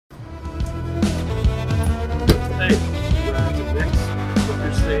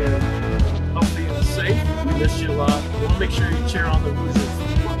make sure you cheer on the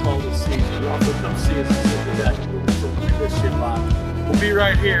Hoosiers football this season. Also come see us at the Bagel. We miss you a lot. We'll be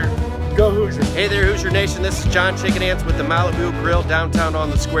right here. Go Hoosiers. Hey there, Hoosier Nation. This is John Chicken Ants with the Malibu Grill downtown on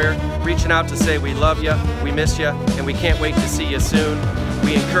the square, reaching out to say we love you, we miss you, and we can't wait to see you soon.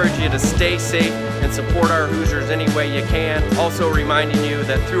 We encourage you to stay safe and support our Hoosiers any way you can. Also reminding you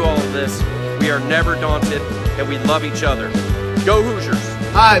that through all of this, we are never daunted and we love each other. Go Hoosiers!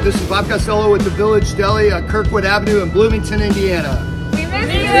 Hi, this is Bob Costello with the Village Deli on Kirkwood Avenue in Bloomington, Indiana. We miss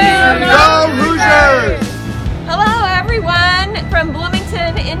you! Go Hoosiers! Hello everyone from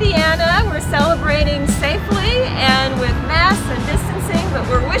Bloomington, Indiana. We're celebrating safely and with masks and distancing, but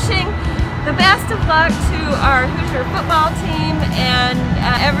we're wishing the best of luck to our Hoosier football team and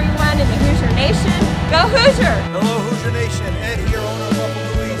everyone in the Hoosier Nation. Go Hoosier! Hello Hoosier Nation, Ed here, owner of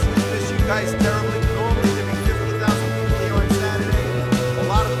Buffalouies. We miss you guys terribly. Normally there'd be 50,000 people here on Saturday. A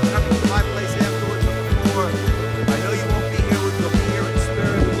lot of them coming to my place afterwards before. I know you won't be here, but you'll be here in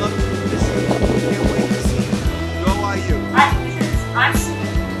spirit. We love you. We miss you. We can't wait to see you. Go IU. Hi Hoosiers, I'm Sue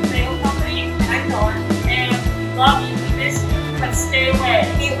from the Bagel Company, and I'm Dawn, and we love you, we miss you, but stay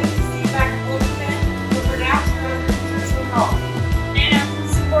away.